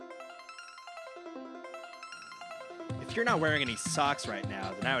if you're not wearing any socks right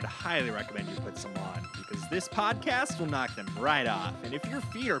now, then I would highly recommend you put some on, because this podcast will knock them right off. And if your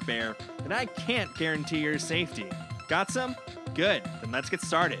feet are bare, then I can't guarantee your safety. Got some? Good. Then let's get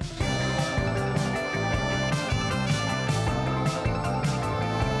started.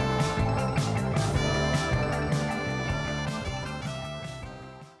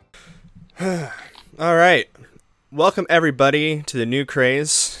 All right. Welcome, everybody, to the New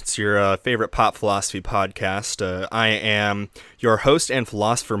Craze. It's your favorite pop philosophy podcast. I am your host and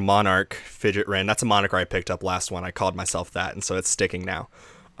philosopher monarch, Fidget Wren. That's a moniker I picked up last one. I called myself that, and so it's sticking now.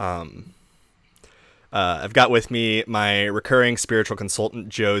 I've got with me my recurring spiritual consultant,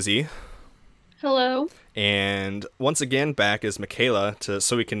 Josie. Hello. And once again, back is Michaela,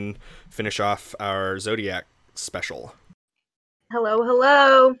 so we can finish off our Zodiac special. Hello,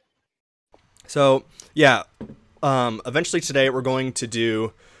 hello. So, yeah. Eventually today we're going to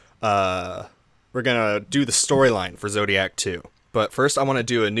do the storyline for Zodiac 2. But first I want to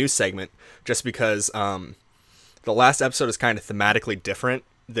do a new segment just because the last episode is kind of thematically different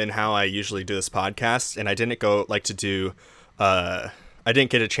than how I usually do this podcast, and I didn't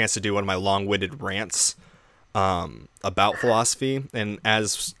get a chance to do one of my long-winded rants about philosophy. And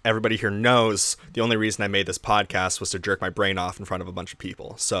as everybody here knows, the only reason I made this podcast was to jerk my brain off in front of a bunch of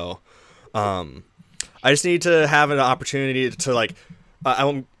people. So I just need to have an opportunity to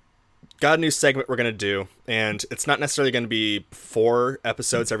I got a new segment we're going to do, and it's not necessarily going to be 4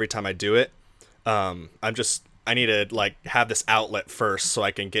 episodes every time I do it. I need to have this outlet first so I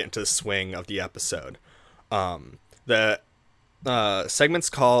can get into the swing of the episode. The segment's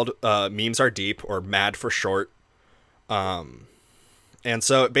called Memes Are Deep, or MAD for short. And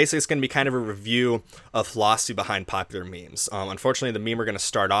so basically it's going to be kind of a review of philosophy behind popular memes. Unfortunately, the meme we're going to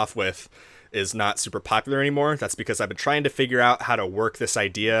start off with is not super popular anymore. That's because I've been trying to figure out how to work this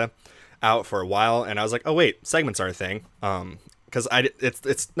idea out for a while, and I was like, oh wait, segments are a thing. Because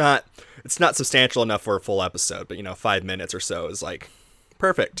it's not substantial enough for a full episode, but 5 minutes or so is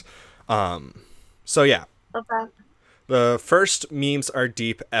perfect. So yeah. Okay. The first Memes Are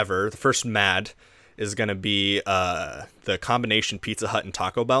Deep ever, the first MAD, is going to be the combination Pizza Hut and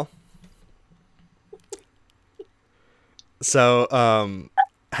Taco Bell. So,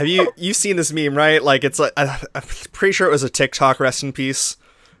 have you've seen this meme, right? I'm pretty sure it was a TikTok rest in peace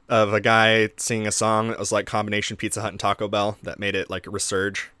of a guy singing a song that was combination Pizza Hut and Taco Bell that made it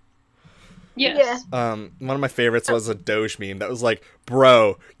resurge. Yes. Yeah. One of my favorites was a Doge meme that was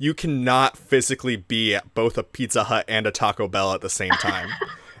bro, you cannot physically be at both a Pizza Hut and a Taco Bell at the same time.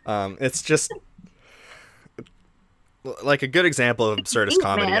 It's just a good example of absurdist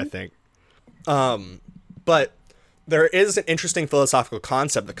comedy, man. I think. But there is an interesting philosophical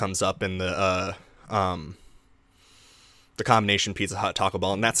concept that comes up in the combination Pizza Hut Taco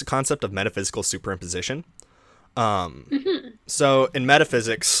Bell, and that's the concept of metaphysical superimposition. So in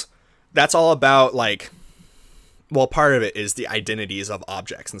metaphysics, that's all about part of it is the identities of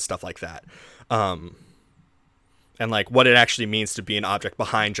objects and stuff like that. And what it actually means to be an object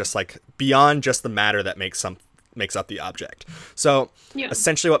behind beyond just the matter that makes up the object. So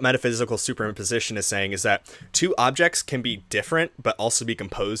essentially what metaphysical superimposition is saying is that two objects can be different but also be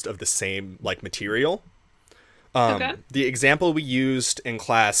composed of the same material. Okay. The example we used in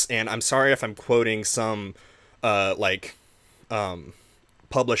class, and I'm sorry if I'm quoting some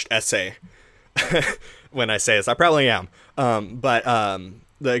published essay when I say this, I probably am. But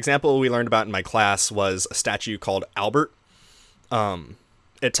the example we learned about in my class was a statue called Albert.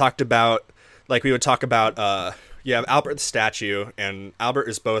 It talked about we would talk about you have Albert the statue, and Albert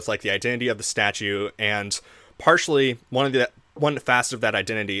is both the identity of the statue, and partially one facet of that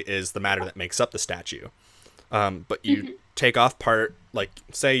identity is the matter that makes up the statue. But you take off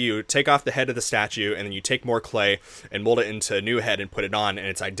say you take off the head of the statue, and then you take more clay and mold it into a new head and put it on, and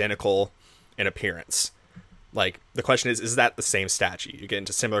it's identical in appearance. The question is that the same statue? You get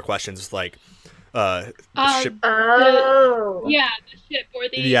into similar questions with the ship. Oh. The ship, or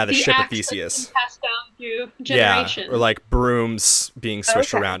the ship of axe Theseus. That's passed down through generations. Yeah, or brooms being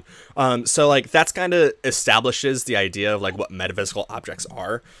switched around. So that's kind of establishes the idea of what metaphysical objects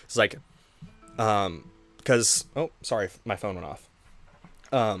are. It's because sorry, my phone went off.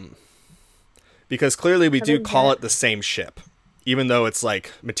 Because clearly we do call it the same ship, even though it's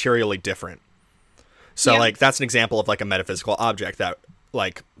materially different. So that's an example of a metaphysical object that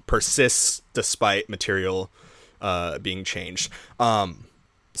persists despite material being changed.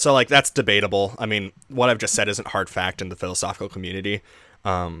 So that's debatable. I mean, what I've just said isn't hard fact in the philosophical community.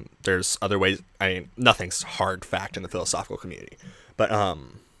 There's other ways. I mean, nothing's hard fact in the philosophical community, but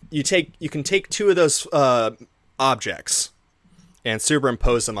you can take two of those objects and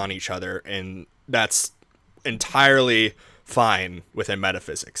superimpose them on each other, and that's entirely fine within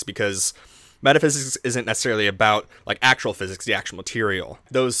metaphysics, because metaphysics isn't necessarily about like actual physics, the actual material.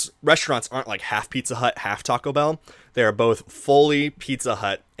 Those restaurants aren't like half Pizza Hut, half Taco Bell. They are both fully Pizza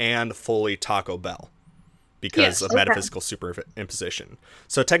Hut and fully Taco Bell because of metaphysical superimposition.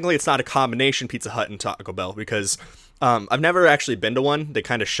 So technically it's not a combination Pizza Hut and Taco Bell, because I've never actually been to one. They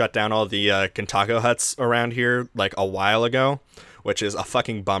kind of shut down all the Kintaco Huts around here like a while ago, which is a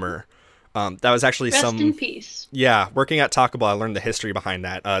fucking bummer. That was actually Rest in peace. Yeah, working at Taco Bell, I learned the history behind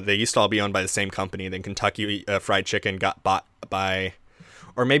that. They used to all be owned by the same company. Then Kentucky Fried Chicken got bought by,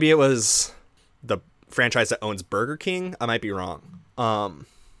 or maybe it was the franchise that owns Burger King. I might be wrong.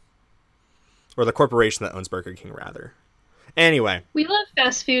 Or the corporation that owns Burger King, rather. Anyway. We love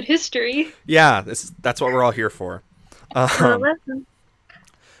fast food history. Yeah, that's what we're all here for.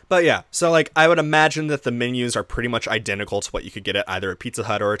 But yeah, so like I would imagine that the menus are pretty much identical to what you could get at either a Pizza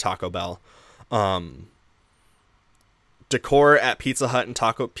Hut or a Taco Bell. Decor at Pizza Huts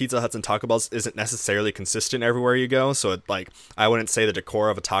and Taco Bells isn't necessarily consistent everywhere you go, so I wouldn't say the decor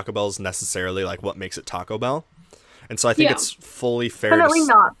of a Taco Bell is necessarily like what makes it Taco Bell. And so I think it's fully fair. Definitely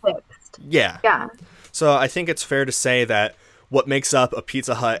not fixed. Yeah. Yeah. So I think it's fair to say that what makes up a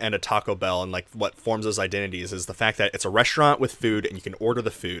Pizza Hut and a Taco Bell and like what forms those identities is the fact that it's a restaurant with food and you can order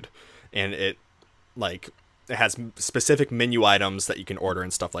the food, and it has specific menu items that you can order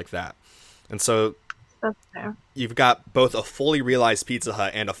and stuff like that. And so that's fair. You've got both a fully realized Pizza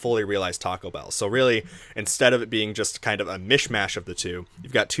Hut and a fully realized Taco Bell. So really, instead of it being just kind of a mishmash of the two,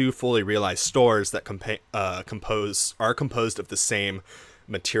 you've got two fully realized stores that are composed of the same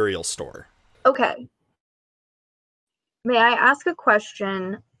material store. Okay. May I ask a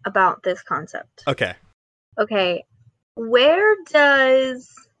question about this concept? Okay. Okay. Where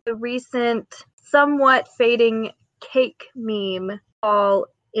does the recent somewhat fading cake meme fall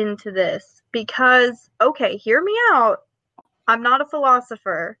into this? Because, okay, hear me out. I'm not a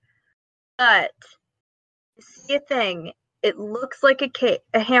philosopher, but see a thing. It looks like a cake,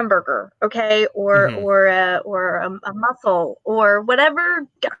 a hamburger, okay, or a mussel, or whatever.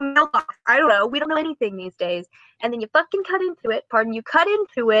 I don't know. We don't know anything these days. And then you fucking cut into it. You cut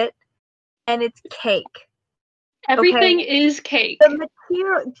into it, and it's cake. Everything is cake. The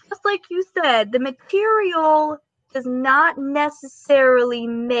material, just like you said, the material does not necessarily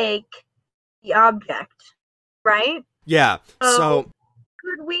make the object, right? Yeah. So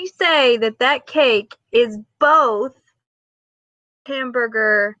could we say that cake is both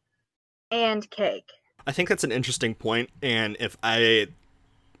hamburger and cake? I think that's an interesting point, and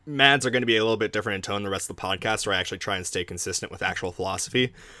Mads are going to be a little bit different in tone the rest of the podcast, where I actually try and stay consistent with actual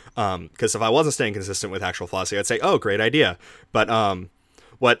philosophy. Because if I wasn't staying consistent with actual philosophy, I'd say, oh, great idea. But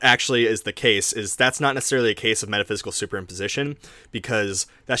what actually is the case is that's not necessarily a case of metaphysical superimposition, because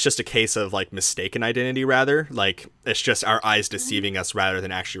that's just a case of like mistaken identity, rather. Like it's just our eyes deceiving us rather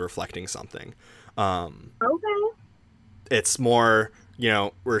than actually reflecting something. Okay. It's more,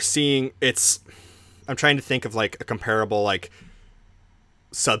 we're seeing I'm trying to think of like a comparable, like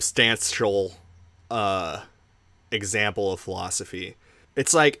substantial example of philosophy.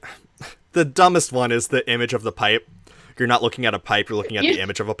 It's like the dumbest one is the image of the pipe. You're not looking at a pipe, you're looking at the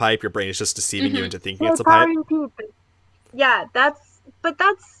image of a pipe. Your brain is just deceiving you into thinking it's a pipe. Yeah, that's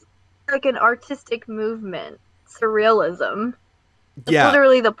like an artistic movement. Surrealism. That's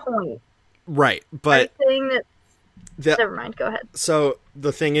literally the point. Right, but I'm saying that never mind, go ahead. So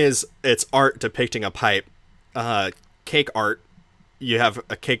the thing is, it's art depicting a pipe. Cake art, you have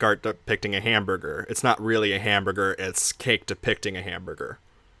a cake art depicting a hamburger. It's not really a hamburger, it's cake depicting a hamburger.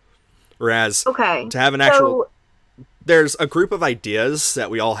 Whereas to have an actual... There's a group of ideas that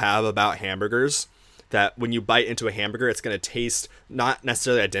we all have about hamburgers that when you bite into a hamburger, it's going to taste not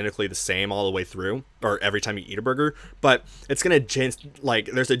necessarily identically the same all the way through or every time you eat a burger, but it's going to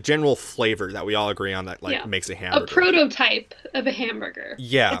there's a general flavor that we all agree on that makes a hamburger. A prototype of a hamburger.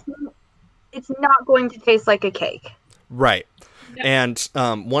 Yeah. It's not going to taste like a cake. Right. Yep. And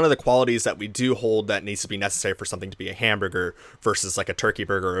one of the qualities that we do hold that needs to be necessary for something to be a hamburger versus like a turkey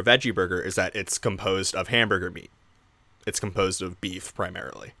burger or a veggie burger is that it's composed of hamburger meat. It's composed of beef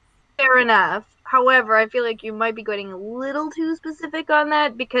primarily. Fair enough. However, I feel like you might be getting a little too specific on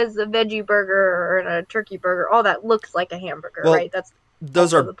that because a veggie burger or a turkey burger, all that looks like a hamburger, right?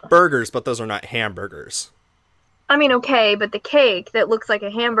 Those are burgers, but those are not hamburgers. I mean, okay, but the cake that looks like a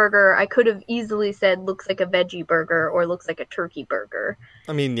hamburger, I could have easily said looks like a veggie burger or looks like a turkey burger.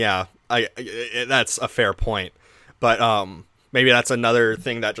 I mean, yeah, that's a fair point. But maybe that's another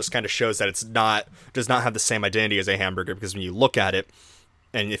thing that just kind of shows that does not have the same identity as a hamburger, because when you look at it,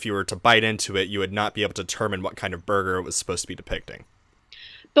 and if you were to bite into it, you would not be able to determine what kind of burger it was supposed to be depicting.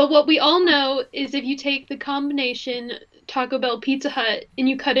 But what we all know is if you take the combination Taco Bell Pizza Hut and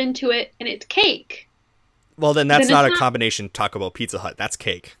you cut into it and it's cake. Well, then that's Then not it's a not- combination Taco Bell Pizza Hut. That's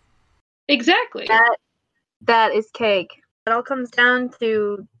cake. Exactly. That is cake. It all comes down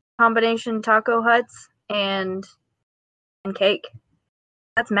to combination taco huts and cake.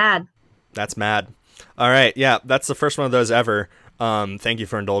 That's mad. That's mad. All right, yeah, that's the first one of those ever. Thank you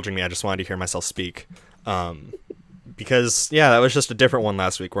for indulging me. I just wanted to hear myself speak. Because, yeah, that was just a different one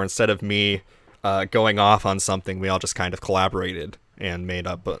last week, where instead of me going off on something, we all just kind of collaborated and made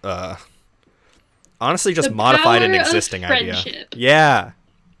up, honestly, just The modified an power of existing idea. friendship. Yeah.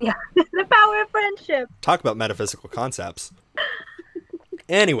 Yeah, the power of friendship. Talk about metaphysical concepts.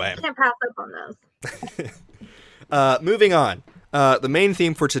 Anyway. Can't pass up on those. Moving on. The main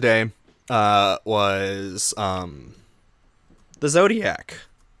theme for today was the Zodiac.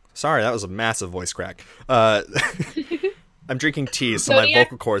 Sorry, that was a massive voice crack. I'm drinking tea, so my Zodiac?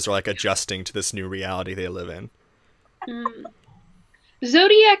 vocal cords are like adjusting to this new reality they live in.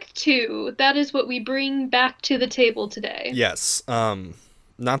 Zodiac 2, that is what we bring back to the table today. Yes.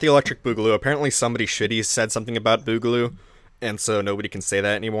 Not the Electric Boogaloo. Apparently somebody shitty said something about Boogaloo, and so nobody can say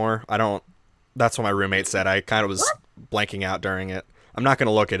that anymore. That's what my roommate said. I kind of was blanking out during it. I'm not going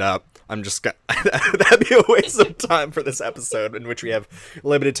to look it up. I'm just gonna... That'd be a waste of time for this episode in which we have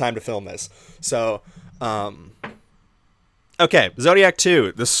limited time to film this. So, okay, Zodiac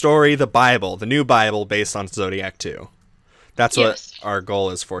 2, the story, the Bible, the new Bible based on Zodiac 2. That's Yes. what our goal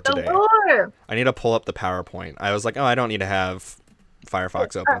is for today. The lore. I need to pull up the PowerPoint. I was like, I don't need to have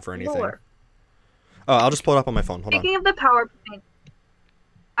Firefox open for anything. Lore. Oh, I'll just pull it up on my phone. Hold on. Speaking of the PowerPoint,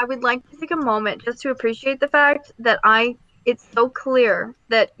 I would like to take a moment just to appreciate the fact that it's so clear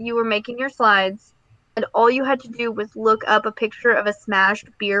that you were making your slides and all you had to do was look up a picture of a smashed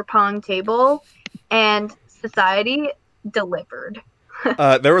beer pong table and society delivered.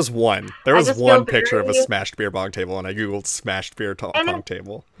 There was one. There I was just one feel picture of a very- smashed beer bong table, and I googled smashed beer pong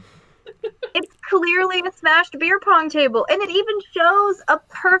table. It's clearly a smashed beer pong table, and it even shows a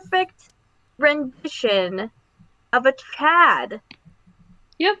perfect rendition of a Chad.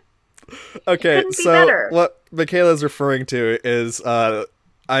 Yep. Okay, couldn't be so better. what Michaela's referring to is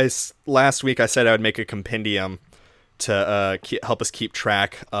last week I said I would make a compendium to help us keep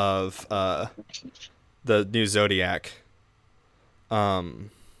track of the new Zodiac. Hold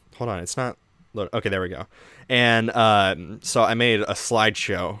on, it's not. Okay, there we go. And so I made a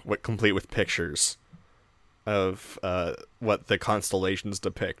slideshow complete with pictures of what the constellations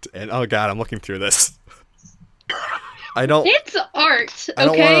depict. And oh god, I'm looking through this. I don't It's art, I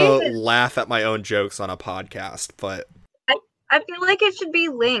don't okay? want to laugh at my own jokes on a podcast, but I feel like it should be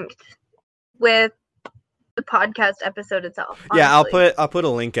linked with the podcast episode itself. yeah, honestly. I'll put a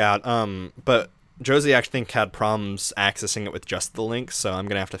link out. But Josie actually had problems accessing it with just the link, so I'm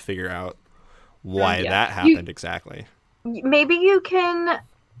gonna have to figure out why Yeah. that happened exactly. Maybe you can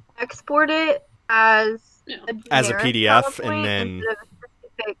export it as No. As a generic PDF and PowerPoint then- instead of a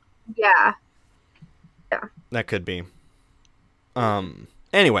specific. Yeah. That could be.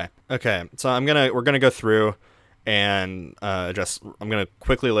 Anyway, okay. So we're gonna go through and I'm gonna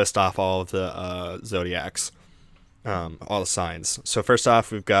quickly list off all of the zodiacs, all the signs. So first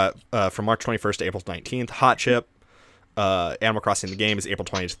off, we've got from March 21st to April 19th, Hot Chip. Animal Crossing the game is April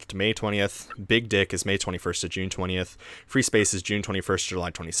 20th to May 20th. Big Dick is May 21st to June 20th. Free Space is June 21st to July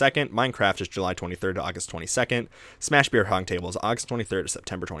 22nd. Minecraft is July 23rd to August 22nd. Smash Beer Hog Table is August 23rd to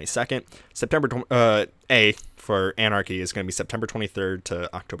September 22nd. A for Anarchy is going to be September 23rd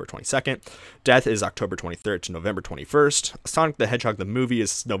to October 22nd. Death is October 23rd to November 21st. Sonic the Hedgehog the movie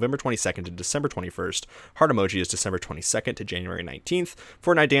is November 22nd to December 21st. Heart Emoji is December 22nd to January 19th.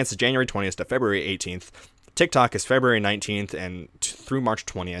 Fortnite Dance is January 20th to February 18th. TikTok is February 19th and through March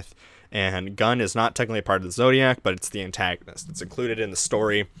 20th. And Gun is not technically a part of the Zodiac, but it's the antagonist. It's included in the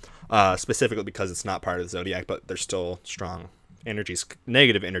story, specifically because it's not part of the Zodiac, but there's still strong energies,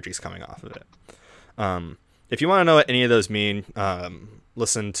 negative energies coming off of it. If you want to know what any of those mean,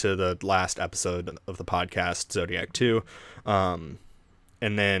 listen to the last episode of the podcast, Zodiac 2. And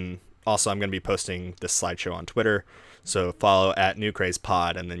then also I'm going to be posting this slideshow on Twitter. So follow at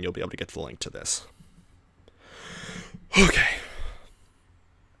NewCrazePod, and then you'll be able to get the link to this. Okay.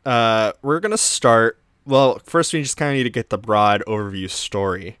 We're going to start. Well, first we just kind of need to get the broad overview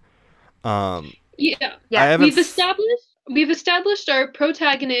story. Yeah. Yeah, I haven't We've established our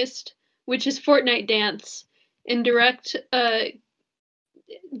protagonist, which is Fortnite Dance, and direct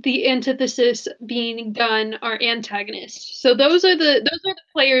the antithesis being Gun, our antagonist. So those are the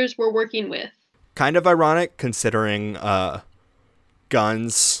players we're working with. Kind of ironic considering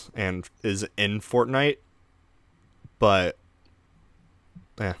Guns and is in Fortnite, but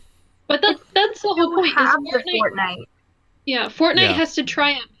Yeah. But that's the whole You point. Is have the Fortnite, Fortnite. yeah, Fortnite Yeah. has to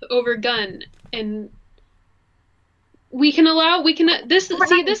triumph over Gun, and we can this see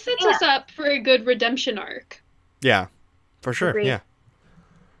Fortnite this sets can't. us up for a good redemption arc. Yeah, for sure. Agreed. Yeah.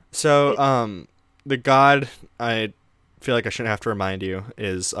 So, the god, I feel like I shouldn't have to remind you,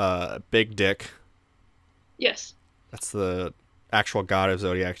 is Big Dick. Yes. That's the actual god of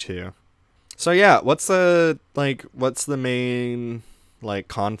Zodiac 2. So yeah, what's the main like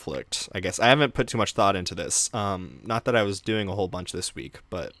conflict? I guess I haven't put too much thought into this. Not that I was doing a whole bunch this week,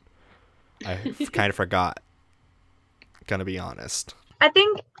 but I kind of forgot. Gonna be honest. I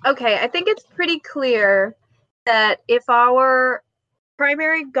think it's pretty clear that if our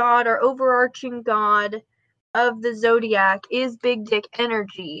primary god or overarching god of the Zodiac is Big Dick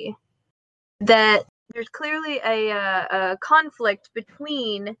energy, that there's clearly a conflict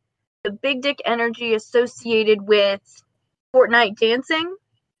between the Big Dick energy associated with Fortnite dancing,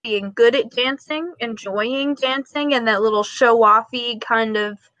 being good at dancing, enjoying dancing, and that little show-offy kind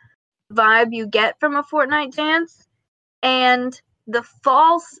of vibe you get from a Fortnite dance, and the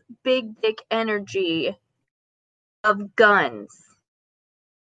false Big Dick energy of guns.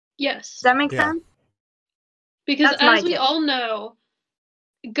 Yes. Does that make Yeah. sense? Because That's my as we take. all know,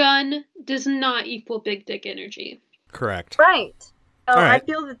 Gun does not equal Big Dick energy. Correct. Right. So All I right.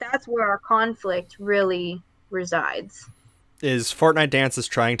 feel that that's where our conflict really resides. Is Fortnite Dance is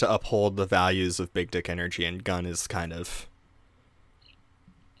trying to uphold the values of Big Dick Energy, and Gun is kind of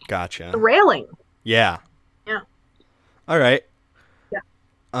gotcha. The railing. Yeah. Yeah. All right. Yeah.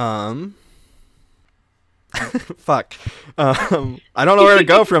 Fuck. I don't know where to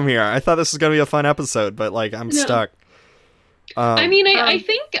go from here. I thought this was gonna be a fun episode, but like I'm stuck. I mean, I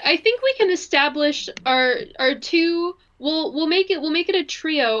think we can establish our two. We'll make it a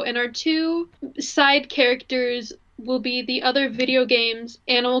trio, and our two side characters will be the other video games,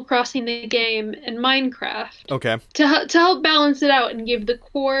 Animal Crossing the game, and Minecraft. Okay. To help balance it out and give the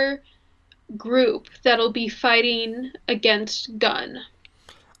core group that'll be fighting against Gun.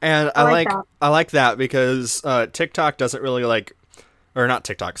 And I like that because TikTok doesn't really like, or not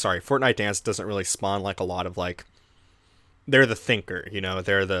TikTok, sorry, Fortnite Dance doesn't really spawn like a lot of like, they're the thinker, you know,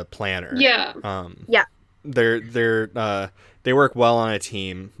 they're the planner. Yeah. Yeah. They work well on a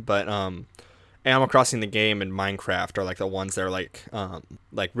team, but Animal Crossing the game and Minecraft are like the ones that are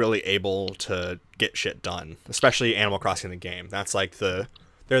like really able to get shit done, especially Animal Crossing the game. That's like they're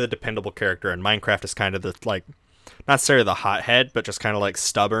the dependable character, and Minecraft is kind of the like, not necessarily the hothead, but just kind of like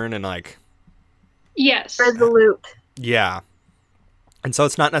stubborn and like, Yes. Resolute. yeah. And so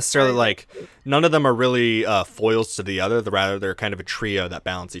it's not necessarily like, none of them are really foils to the other, rather they're kind of a trio that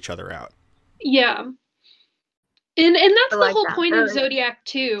balance each other out. Yeah. And that's the whole that. point of Zodiac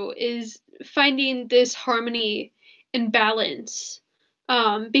 2, is finding this harmony and balance.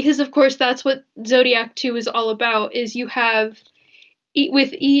 Because of course that's what Zodiac 2 is all about, is you have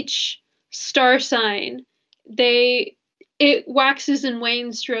with each star sign, it waxes and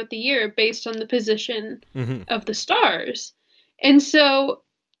wanes throughout the year based on the position of the stars. And so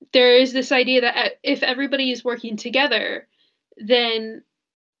there is this idea that if everybody is working together, then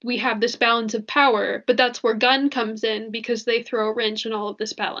we have this balance of power, but that's where Gun comes in, because they throw a wrench in all of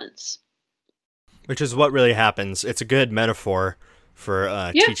this balance. Which is what really happens. It's a good metaphor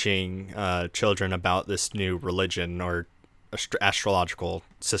for teaching children about this new religion or astrological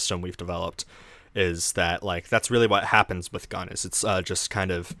system we've developed, is that like that's really what happens with Gun, is it's just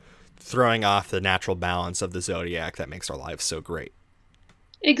kind of throwing off the natural balance of the Zodiac that makes our lives so great.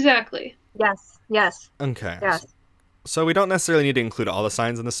 Exactly. Yes. Okay. Yes. So we don't necessarily need to include all the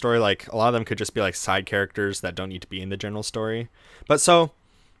signs in the story. Like a lot of them could just be like side characters that don't need to be in the general story. But so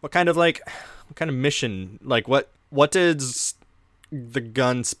what kind of mission, like what does the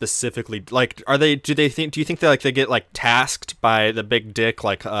Gun specifically like? Do you think they get like tasked by the Big Dick,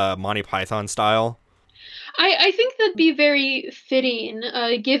 like Monty Python style? I think that'd be very fitting,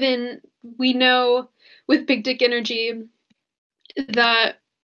 given we know with Big Dick Energy that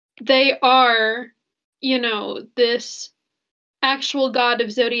they are, this actual god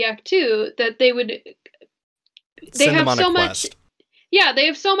of Zodiac 2, that they have so much. Yeah, they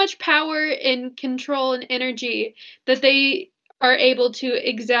have so much power and control and energy that they are able to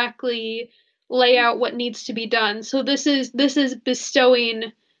exactly lay out what needs to be done. So this is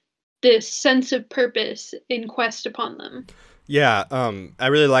bestowing this sense of purpose in quest upon them. Yeah, I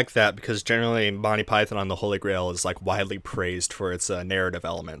really like that, because generally Monty Python on the Holy Grail is like widely praised for its narrative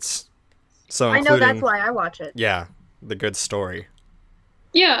elements. So I know that's why I watch it. Yeah, the good story.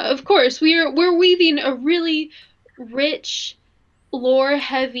 Yeah, of course. We're weaving a really rich,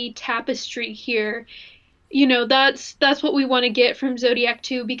 lore-heavy tapestry here, that's what we want to get from Zodiac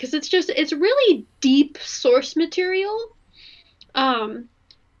 2 because it's really deep source material. Um,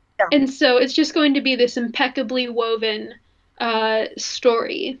 Yeah. and so it's just going to be this impeccably woven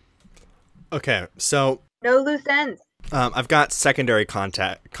story. Okay, so No loose ends. I've got secondary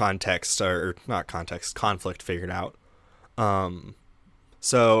context, or not context, conflict figured out.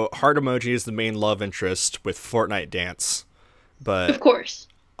 So Heart Emoji is the main love interest with Fortnite Dance, but Of course.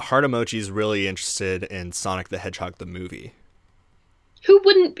 Heart Emoji is really interested in Sonic the Hedgehog the movie. Who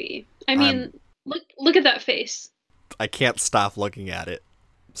wouldn't be? I mean, look at that face. I can't stop looking at it.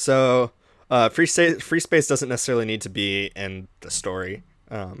 So, free space doesn't necessarily need to be in the story,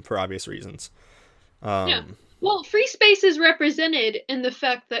 for obvious reasons. Yeah. Well, free space is represented in the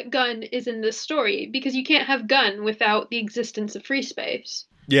fact that Gun is in this story because you can't have Gun without the existence of free space.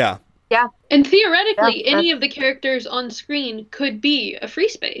 Yeah. Yeah. And theoretically, Yeah, any of the characters on screen could be a free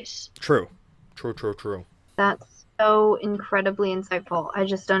space. True. That's so incredibly insightful. I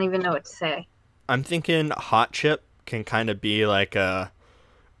just don't even know what to say. I'm thinking Hot Chip can kind of be like God,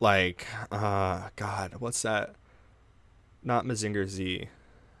 what's that? Not Mazinger Z.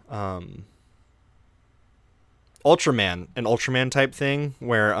 Ultraman, an Ultraman type thing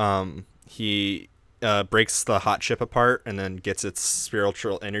where he breaks the hot chip apart and then gets its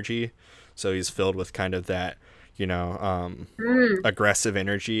spiritual energy, so he's filled with kind of that aggressive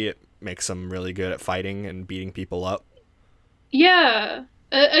energy. It makes him really good at fighting and beating people up. Yeah,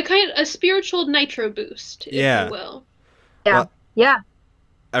 a spiritual nitro boost, if you will. Yeah, well, yeah.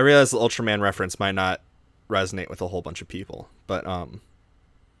 I realize the Ultraman reference might not resonate with a whole bunch of people, but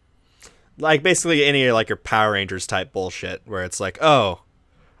like basically any like your Power Rangers type bullshit where it's like, oh,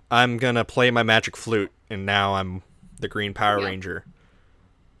 I'm gonna play my magic flute and now I'm the Green Power Ranger.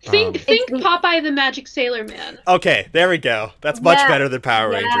 Think Popeye the Magic Sailor Man. Okay, there we go. That's much better than Power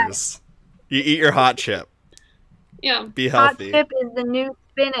Rangers. You eat your hot chip. Yeah. Be healthy. Hot chip is the new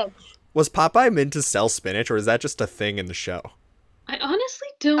spinach. Was Popeye meant to sell spinach, or is that just a thing in the show? I honestly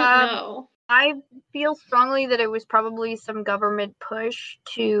don't know. I feel strongly that it was probably some government push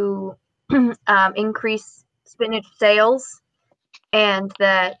to increase spinach sales, and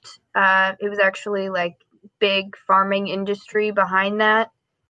that it was actually like big farming industry behind that.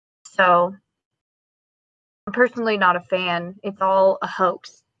 So I'm personally not a fan. It's all a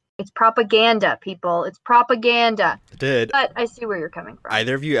hoax. It's propaganda, people. It's propaganda. But I see where you're coming from.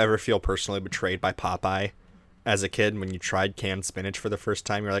 Either of you ever feel personally betrayed by Popeye as a kid when you tried canned spinach for the first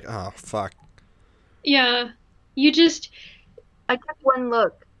time? You're like, oh, fuck. Yeah. I took one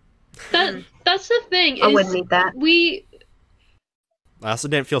look. That's the thing. I wouldn't eat that. I also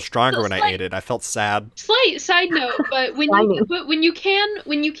didn't feel stronger when I ate it. I felt sad. Slight side note, but when you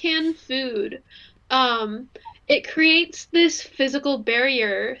can food, it creates this physical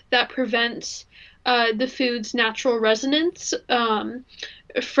barrier that prevents the food's natural resonance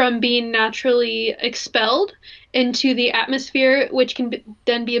from being naturally expelled into the atmosphere, which can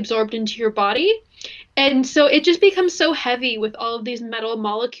then be absorbed into your body. And so it just becomes so heavy with all of these metal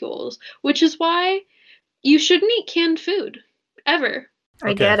molecules, which is why you shouldn't eat canned food ever.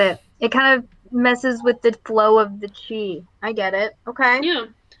 I get it. It kind of messes with the flow of the chi. I get it. Okay. Yeah.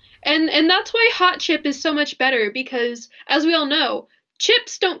 And that's why hot chip is so much better because, as we all know,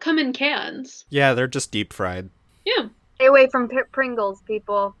 chips don't come in cans. Yeah, they're just deep fried. Yeah. Stay away from Pringles,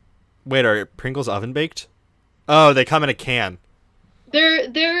 people. Wait, are Pringles oven baked? Oh, they come in a can. They're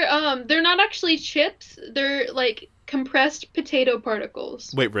not actually chips. They're like compressed potato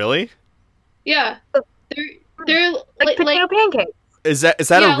particles. Wait, really? Yeah. They're like potato pancakes. Is that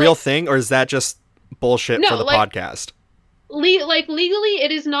a real thing, or is that just bullshit for the podcast? Legally,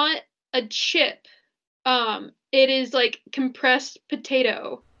 it is not a chip. It is like compressed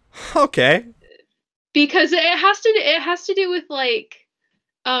potato. Okay. Because it has to do with like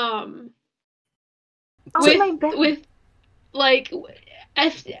with like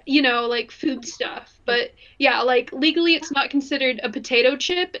like food stuff. But yeah, like legally it's not considered a potato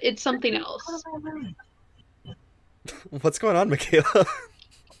chip, it's something else. What's going on, Michaela?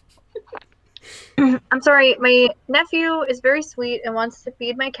 I'm sorry, my nephew is very sweet and wants to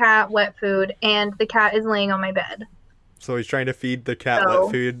feed my cat wet food, and the cat is laying on my bed. So he's trying to feed the cat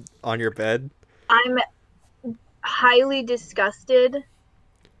wet food on your bed? I'm highly disgusted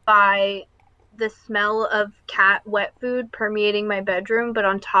by the smell of cat wet food permeating my bedroom, but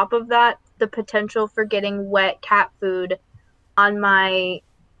on top of that, the potential for getting wet cat food on my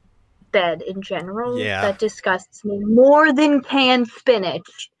bed in general, that disgusts me more than canned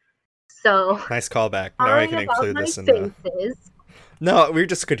spinach. So nice callback. Now I can include this in the... No, we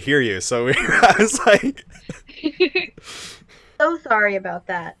just could hear you, so I was like... So sorry about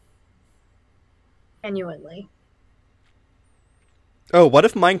that. Genuinely. Oh, what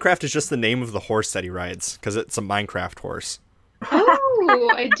if Minecraft is just the name of the horse that he rides? Because it's a Minecraft horse.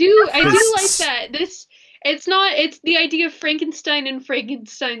 Oh, I do like that. It's the idea of Frankenstein and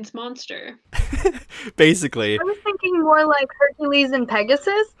Frankenstein's monster. Basically. I was thinking more like Hercules and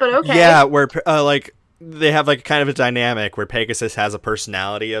Pegasus, but okay. Yeah, where like they have like kind of a dynamic where Pegasus has a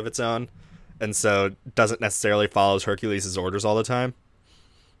personality of its own, and so doesn't necessarily follows Hercules' orders all the time,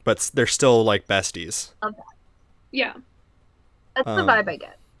 but they're still like besties. Love that. Yeah. That's the vibe I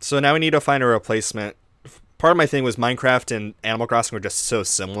get. So now we need to find a replacement. Part of my thing was Minecraft and Animal Crossing were just so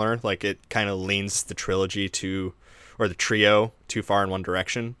similar. Like, it kind of leans the trilogy or the trio too far in one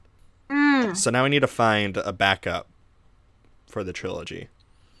direction. So now we need to find a backup for the trilogy.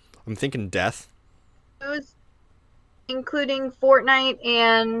 I'm thinking Death. Those, including Fortnite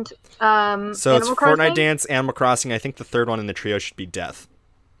and So Animal it's Crossing? Fortnite, Dance, Animal Crossing. I think the third one in the trio should be Death.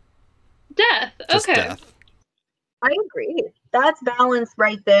 Death. Just Okay. Death. I agree. That's balance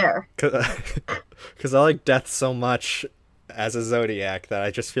right there. Because I like Death so much as a Zodiac that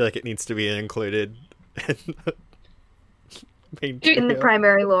I just feel like it needs to be included in the main In the trio.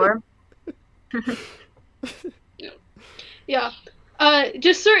 primary lore. Yeah.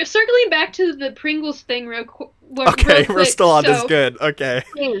 Just circling back to the Pringles thing real quick. Okay, we're still on this. Good. Okay.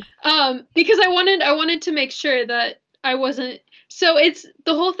 Because I wanted to make sure that I wasn't. So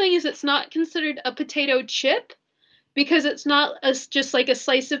the whole thing is it's not considered a potato chip because it's not just like a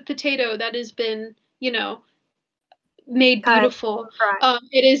slice of potato that has been, made beautiful.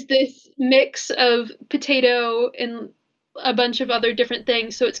 It is this mix of potato and a bunch of other different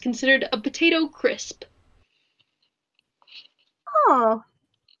things, so it's considered a potato crisp. Oh.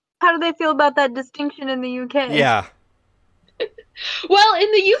 How do they feel about that distinction in the UK? Yeah. Well,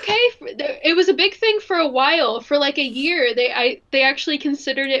 in the UK, it was a big thing for a while. For like a year, they actually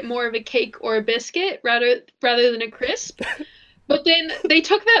considered it more of a cake or a biscuit rather than a crisp. But then they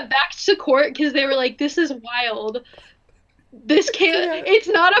took that back to court because they were like, "This is wild. This can't. It's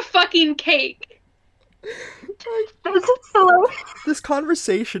not a fucking cake." This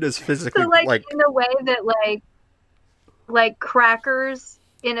conversation is physically so like in a way that like crackers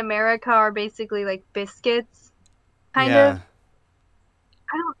in America are basically like biscuits, kind of.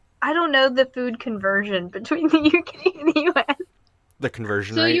 I don't know the food conversion between the UK and the US. The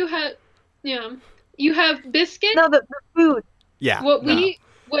conversion so rate. You have biscuit. No, the food. Yeah. What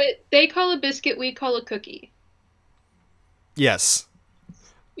they call a biscuit, we call a cookie. Yes.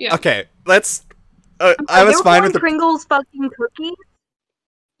 Yeah. Okay, let's. I was fine with the Pringles fucking cookies.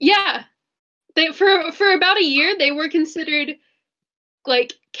 Yeah, for about a year they were considered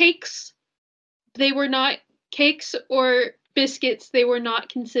like cakes. They were not cakes or biscuits. They were not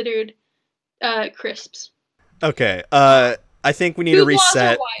considered crisps. Okay. I think we need to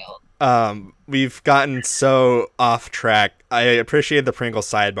reset. We've gotten so off track. I appreciate the Pringle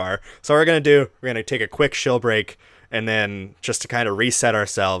sidebar. So what we're going to take a quick chill break and then just to kind of reset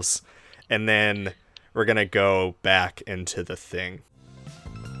ourselves. And then we're going to go back into the thing.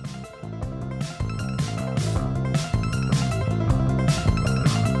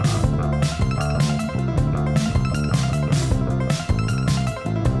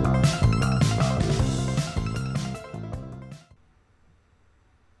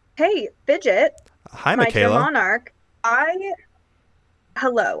 Hey, Fidget. Hi, my Michaela. Monarch.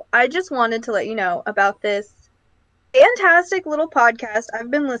 Hello. I just wanted to let you know about this fantastic little podcast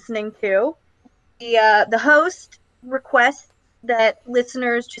I've been listening to. The host requests that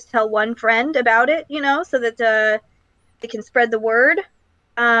listeners just tell one friend about it, so that they can spread the word.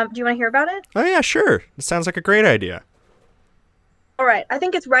 Do you want to hear about it? Oh, yeah, sure. It sounds like a great idea. All right. I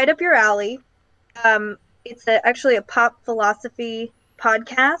think it's right up your alley. It's actually a pop philosophy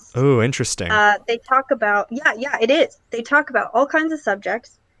podcast. Oh, interesting. They talk about it is. They talk about all kinds of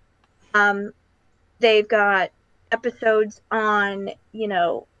subjects. They've got episodes on,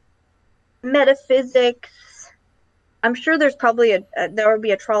 metaphysics. I'm sure there's probably there will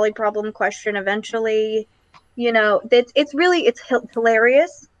be a trolley problem question eventually. It's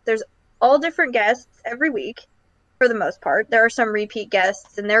hilarious. There's all different guests every week for the most part. There are some repeat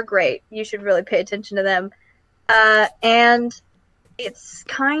guests and they're great. You should really pay attention to them. And it's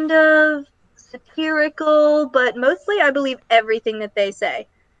kind of satirical, but mostly I believe everything that they say.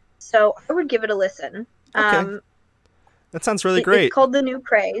 So I would give it a listen. Okay. That sounds really great. It's called The New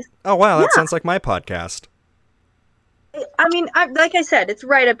Craze. Oh, wow. That sounds like my podcast. I mean, like I said, it's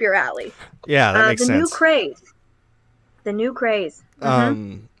right up your alley. Yeah, that makes sense. The New Craze.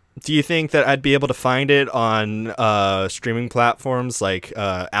 Do you think that I'd be able to find it on streaming platforms like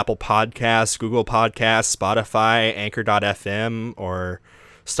Apple Podcasts, Google Podcasts, Spotify, Anchor.fm, or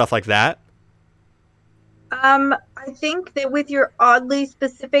stuff like that? I think that with your oddly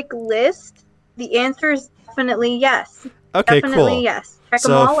specific list, the answer is definitely yes. Okay, Definitely cool. yes. Check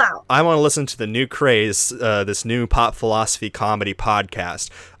them So all if out. I want to listen to the new craze, this new pop philosophy comedy podcast,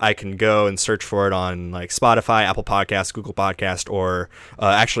 I can go and search for it on like Spotify, Apple Podcasts, Google Podcast, or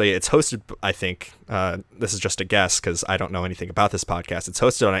actually it's hosted, I think, this is just a guess because I don't know anything about this podcast. It's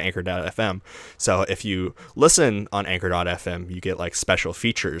hosted on Anchor.fm. So if you listen on Anchor.fm, you get like special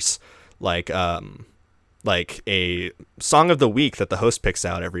features like a song of the week that the host picks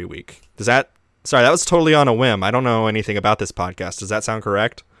out every week. Sorry, that was totally on a whim. I don't know anything about this podcast. Does that sound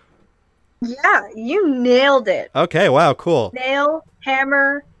correct? Yeah, you nailed it. Okay, wow, cool. Nail,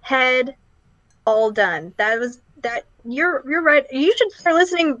 hammer, head, all done. You're right. You should start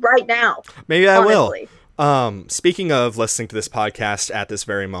listening right now. Maybe I honestly. will. Speaking of listening to this podcast at this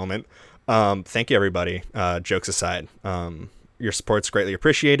very moment, thank you everybody. Jokes aside, your support's greatly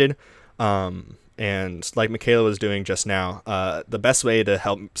appreciated. And like Michaela was doing just now, the best way to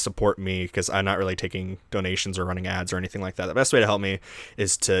help support me, because I'm not really taking donations or running ads or anything like that, the best way to help me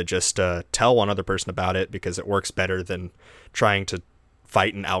is to just tell one other person about it, because it works better than trying to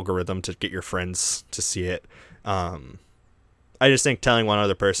fight an algorithm to get your friends to see it. I just think telling one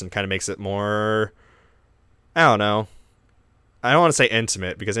other person kind of makes it more, I don't know. I don't want to say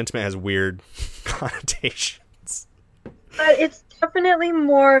intimate, because intimate has weird connotations. But it's definitely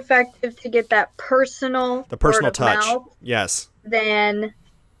more effective to get that personal word of touch. mouth Yes. than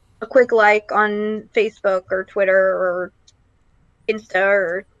a quick like on Facebook or Twitter or Insta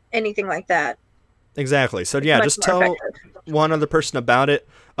or anything like that. Exactly. So yeah, just tell one other person about it.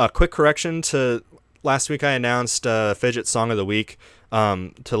 Quick correction to last week, I announced Fidget Song of the Week.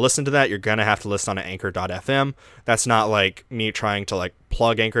 To listen to that, you're gonna have to listen on Anchor.fm. That's not like me trying to like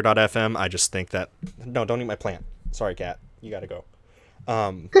plug Anchor.fm. I just think that don't eat my plant. Sorry, cat. You gotta go.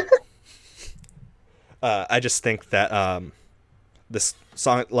 I just think that this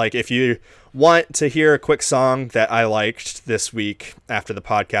song, like, if you want to hear a quick song that I liked this week after the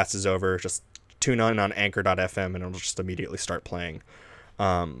podcast is over, just tune in on Anchor.fm and it'll just immediately start playing.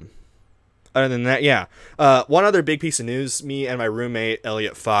 Other than that, yeah. One other big piece of news, me and my roommate,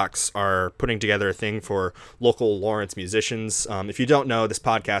 Elliot Fox, are putting together a thing for local Lawrence musicians. If you don't know, this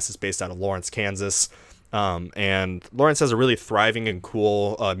podcast is based out of Lawrence, Kansas. And Lawrence has a really thriving and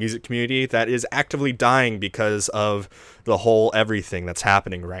cool music community that is actively dying because of the whole everything that's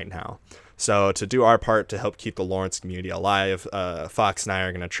happening right now. So to do our part to help keep the Lawrence community alive, Fox and I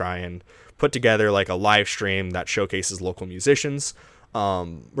are going to try and put together like a live stream that showcases local musicians.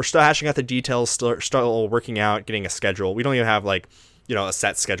 We're still hashing out the details, still working out, getting a schedule. We don't even have like, a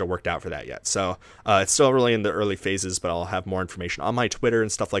set schedule worked out for that yet. So it's still really in the early phases, but I'll have more information on my Twitter and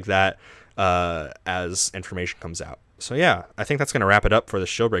stuff like that as information comes out. So yeah, I think that's going to wrap it up for the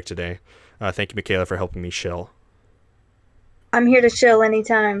show break today. Thank you, Michaela, for helping me shill. I'm here to chill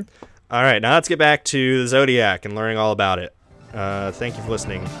anytime. All right, now let's get back to the Zodiac and learning all about it. Thank you for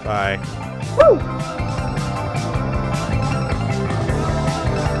listening. Bye. Woo!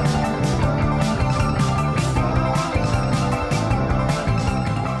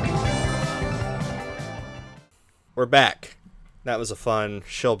 We're back. That was a fun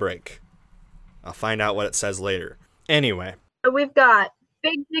shill break. I'll find out what it says later. Anyway. So we've got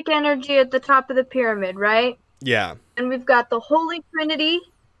Big Dick Energy at the top of the pyramid, right? Yeah. And we've got the Holy Trinity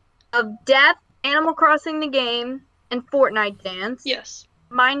of Death, Animal Crossing the game, and Fortnite Dance. Yes.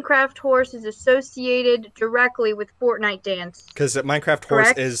 Minecraft Horse is associated directly with Fortnite Dance. Because Minecraft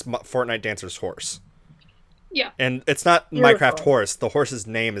Horse is Fortnite Dancer's horse. Yeah. And it's not Beautiful. Minecraft Horse. The horse's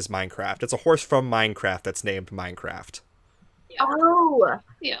name is Minecraft. It's a horse from Minecraft that's named Minecraft. Yeah. Oh.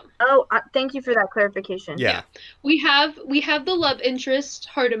 Yeah. Oh, thank you for that clarification. Yeah. We have the love interest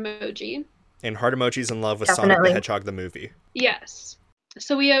heart emoji. And heart emoji's in love with Definitely. Sonic the Hedgehog the movie. Yes.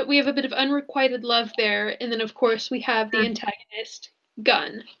 So we have a bit of unrequited love there, and then of course we have the antagonist,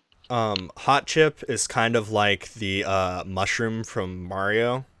 Gun. Hot Chip is kind of like the mushroom from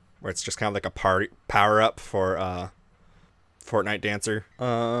Mario, where it's just kind of like a power up for Fortnite Dancer.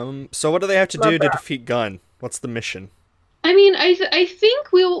 So what do they have to do to defeat Gun? What's the mission? I mean, I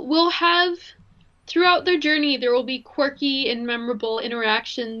think we'll have throughout their journey there will be quirky and memorable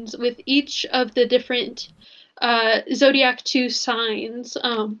interactions with each of the different Zodiac 2 signs.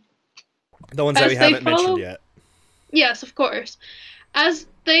 The ones that we haven't mentioned yet. Yes, of course. As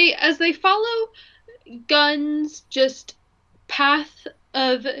they follow Gun's just path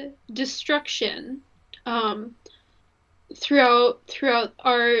of destruction throughout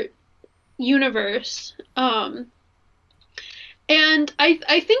our universe. And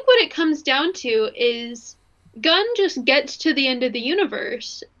I think what it comes down to is Gunn just gets to the end of the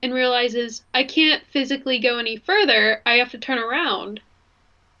universe and realizes, I can't physically go any further. I have to turn around.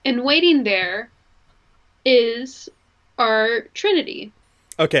 And waiting there is our Trinity.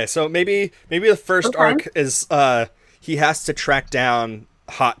 Okay, so maybe the first Okay. arc is he has to track down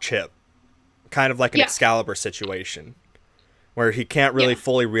Hot Chip, kind of like an Yeah. Excalibur situation, where he can't really Yeah.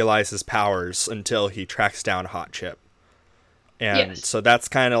 fully realize his powers until he tracks down Hot Chip. And Yes. so that's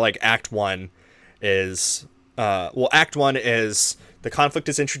kind of like Act 1 is Act 1 is the conflict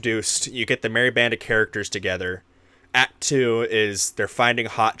is introduced, you get the merry band of characters together. Act 2 is they're finding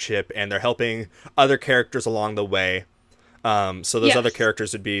Hot Chip and they're helping other characters along the way. So those other Yes.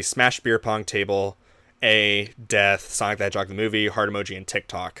 characters would be Smash Beer Pong Table, Death, Sonic the Hedgehog the movie, Heart Emoji, and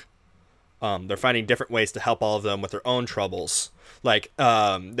TikTok. They're finding different ways to help all of them with their own troubles. Like,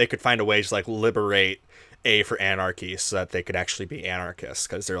 they could find a way to like liberate for anarchy so that they could actually be anarchists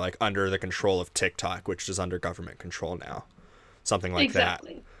because they're like under the control of TikTok, which is under government control now. Something like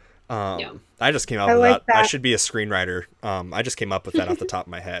Exactly. that. Yeah. I just came up I with like that. I that. should be a screenwriter. I just came up with that off the top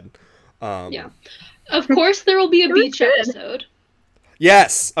of my head. Yeah. Of course, there will be a It was beach good. episode.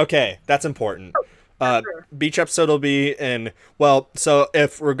 Yes. Okay. That's important. Sure. Beach episode will be in, well, so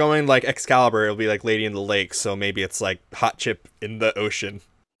if we're going like Excalibur, it'll be like Lady in the Lake. So maybe it's like Hot Chip in the ocean.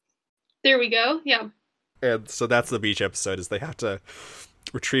 There we go. Yeah. And so that's the beach episode is they have to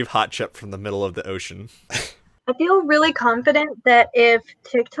retrieve Hot Chip from the middle of the ocean. I feel really confident that if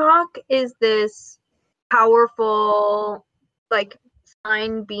TikTok is this powerful, like,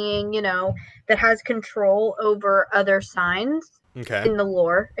 sign being, that has control over other signs Okay. in the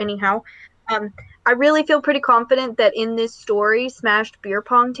lore, anyhow, I really feel pretty confident that in this story, Smashed Beer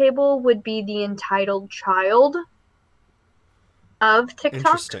Pong Table would be the entitled child of TikTok.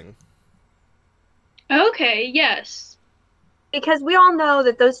 Interesting. Okay. Yes. Because we all know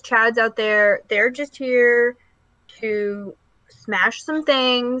that those chads out there, they're just here to smash some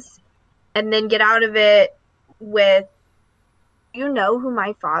things and then get out of it with, you know who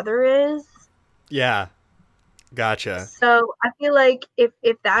my father is? Yeah. Gotcha. So I feel like if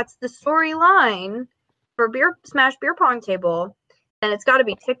that's the storyline for Smash Beer Pong Table, then it's got to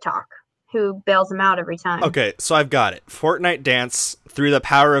be TikTok who bails them out every time. Okay, so I've got it. Fortnite Dance, through the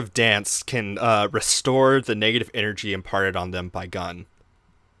power of dance, can restore the negative energy imparted on them by Gun.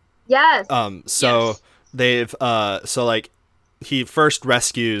 Yes. So Yes. they've so like he first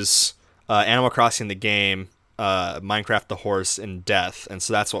rescues Animal Crossing the game, Minecraft the horse, and Death, and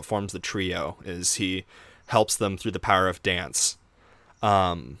so that's what forms the trio. Is he helps them through the power of dance.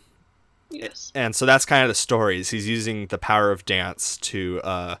 Yes. And so that's kind of the stories. He's using the power of dance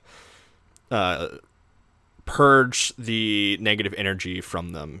to purge the negative energy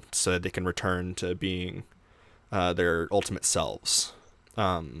from them so that they can return to being their ultimate selves.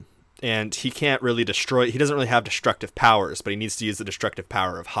 And he can't really he doesn't really have destructive powers, but he needs to use the destructive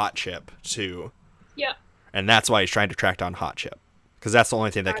power of Hot Chip too. Yeah. And that's why he's trying to track down Hot Chip. Because that's the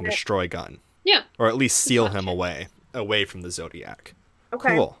only thing that can destroy Gun. Yeah. Or at least seal Hot him Chip. away from the Zodiac.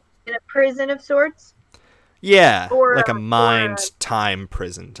 Okay. Cool. In a prison of sorts? Yeah, Or like a a- mind or a- time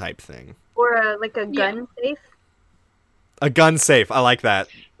prison type thing. Or like a gun safe? A gun safe. I like that.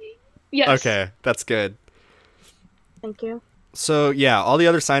 Yes. Okay, that's good. Thank you. So yeah, all the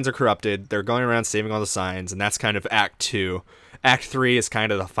other signs are corrupted. They're going around saving all the signs, and that's kind of Act 2. Act 3 is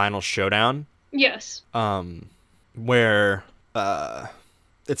kind of the final showdown, Yes. where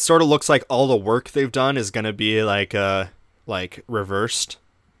it sort of looks like all the work they've done is going to be like reversed,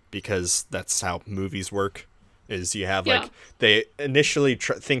 because that's how movies work. Is you have Yeah. like they initially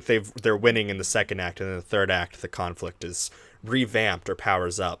think they're winning in the second act, and in the third act the conflict is revamped or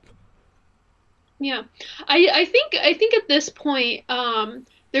powers up. Yeah. I think at this point,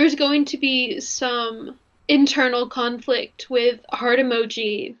 there's going to be some internal conflict with Heart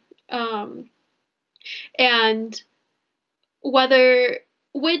Emoji, and whether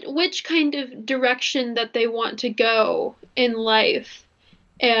which kind of direction that they want to go in life,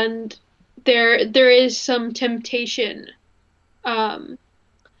 and there is some temptation from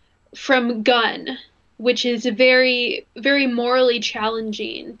Gun, which is very very morally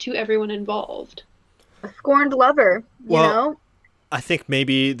challenging to everyone involved. A scorned lover, you Well, know? I think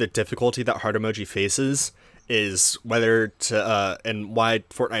maybe the difficulty that Heart Emoji faces is whether to and why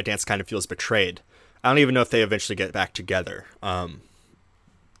Fortnite Dance kind of feels betrayed. I don't even know if they eventually get back together.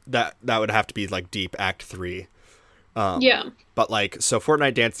 That would have to be like deep Act 3. Yeah. But like, so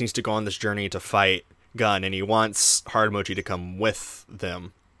Fortnite Dance needs to go on this journey to fight Gun, and he wants Heart Emoji to come with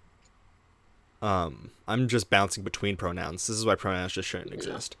them. I'm just bouncing between pronouns. This is why pronouns just shouldn't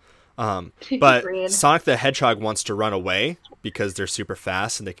exist. But Agreed. Sonic the Hedgehog wants to run away because they're super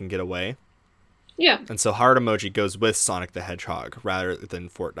fast and they can get away. Yeah. And so heart emoji goes with Sonic the Hedgehog rather than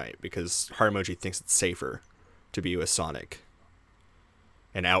Fortnite because heart emoji thinks it's safer to be with Sonic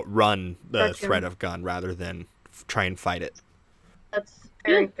and outrun the threat of gun rather than try and fight it. That's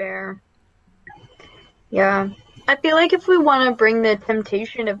very fair. Yeah. I feel like if we want to bring the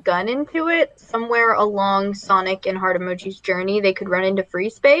temptation of gun into it, somewhere along Sonic and Heart Emoji's journey, they could run into free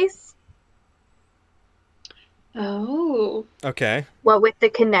space. Oh. Okay. What with the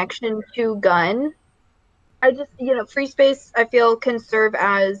connection to gun? I just, free space, I feel, can serve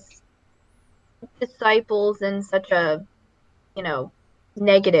as disciples in such a,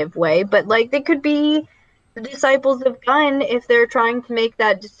 negative way. But, like, they could be the disciples of gun if they're trying to make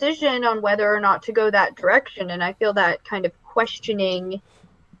that decision on whether or not to go that direction. And I feel that kind of questioning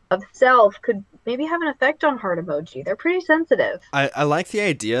of self could maybe have an effect on heart emoji. They're pretty sensitive. I like the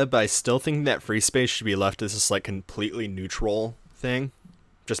idea, but I still think that free space should be left as this like completely neutral thing,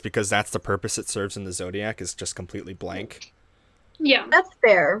 just because that's the purpose it serves in the Zodiac is just completely blank. Yeah, that's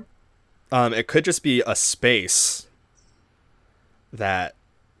fair. It could just be a space that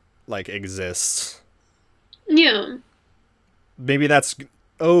like exists. Yeah. Maybe that's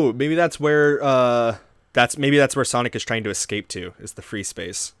where Sonic is trying to escape to, is the free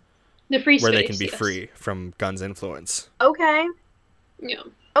space. The free space, where they can be yes. free from gun's influence. Okay. Yeah.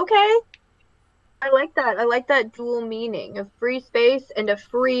 Okay. I like that. I like that dual meaning of free space and a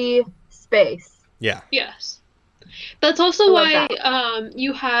free space. Yeah. Yes. That's also why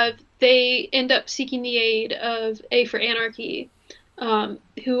they end up seeking the aid of A for Anarchy,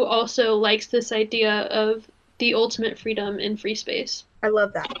 who also likes this idea of the ultimate freedom in free space. I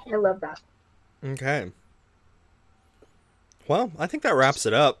love that. I love that. Okay. Well, I think that wraps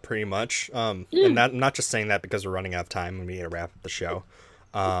it up pretty much. And I'm not just saying that because we're running out of time and we need to wrap up the show.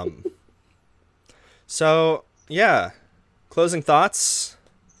 So, yeah. Closing thoughts?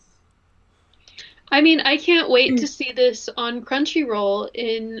 I mean, I can't wait to see this on Crunchyroll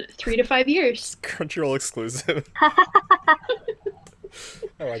in 3 to 5 years. Crunchyroll exclusive.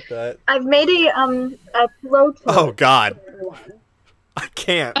 I like that. I've made a flow chart. Oh, God. I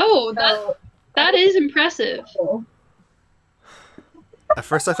can't. Oh, that is impressive. At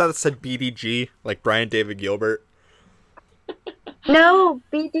first I thought it said BDG, like Brian David Gilbert. No,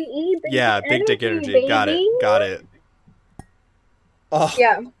 BDE. Big Dick Energy. Baby. Got it. Oh,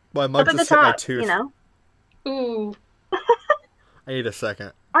 yeah. My mug just hit my tooth. Ooh. I need a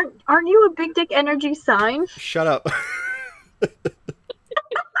second. Aren't you a Big Dick Energy sign? Shut up.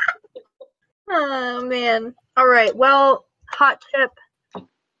 Oh, man. All right. Well, Hot Chip,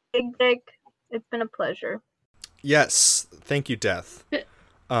 Big Dick, it's been a pleasure. Yes. Thank you, Death.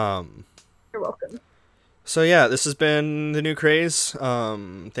 You're welcome. So, yeah, this has been The New Craze.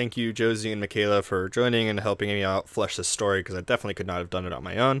 Thank you, Josie and Michaela, for joining and helping me out flesh this story, because I definitely could not have done it on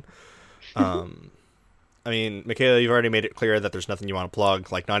my own. I mean, Michaela, you've already made it clear that there's nothing you want to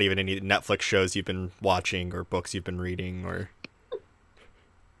plug, like not even any Netflix shows you've been watching or books you've been reading, or...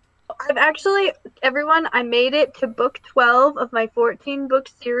 I've actually, everyone, I made it to book 12 of my 14-book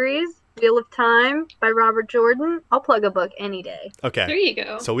series, Wheel of Time by Robert Jordan. I'll plug a book any day. Okay. There you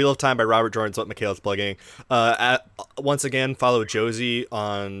go. So Wheel of Time by Robert Jordan is what Michaela's plugging. Once again, follow Josie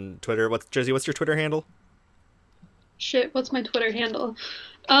on Twitter. Josie, what's your Twitter handle? Shit, what's my Twitter handle?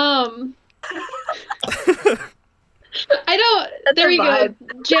 I don't... There you go.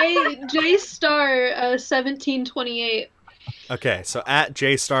 J Star 1728. Okay, so at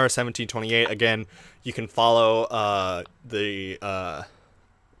JStar1728, again, you can follow the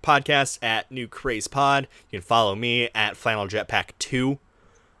podcast at New Craze Pod. You can follow me at Flannel Jetpack 2.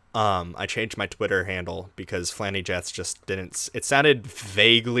 I changed my Twitter handle because Flanny Jets just didn't... It sounded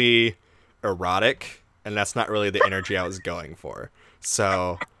vaguely erotic, and that's not really the energy I was going for.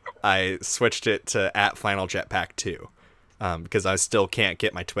 So I switched it to at Flannel Jetpack 2 because I still can't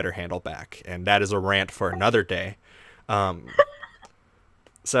get my Twitter handle back, and that is a rant for another day.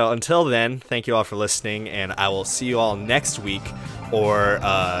 So until then, thank you all for listening, and I will see you all next week, or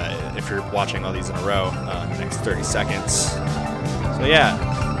if you're watching all these in a row, the next 30 seconds. So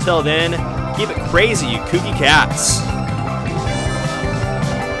yeah, until then, keep it crazy, you kooky cats.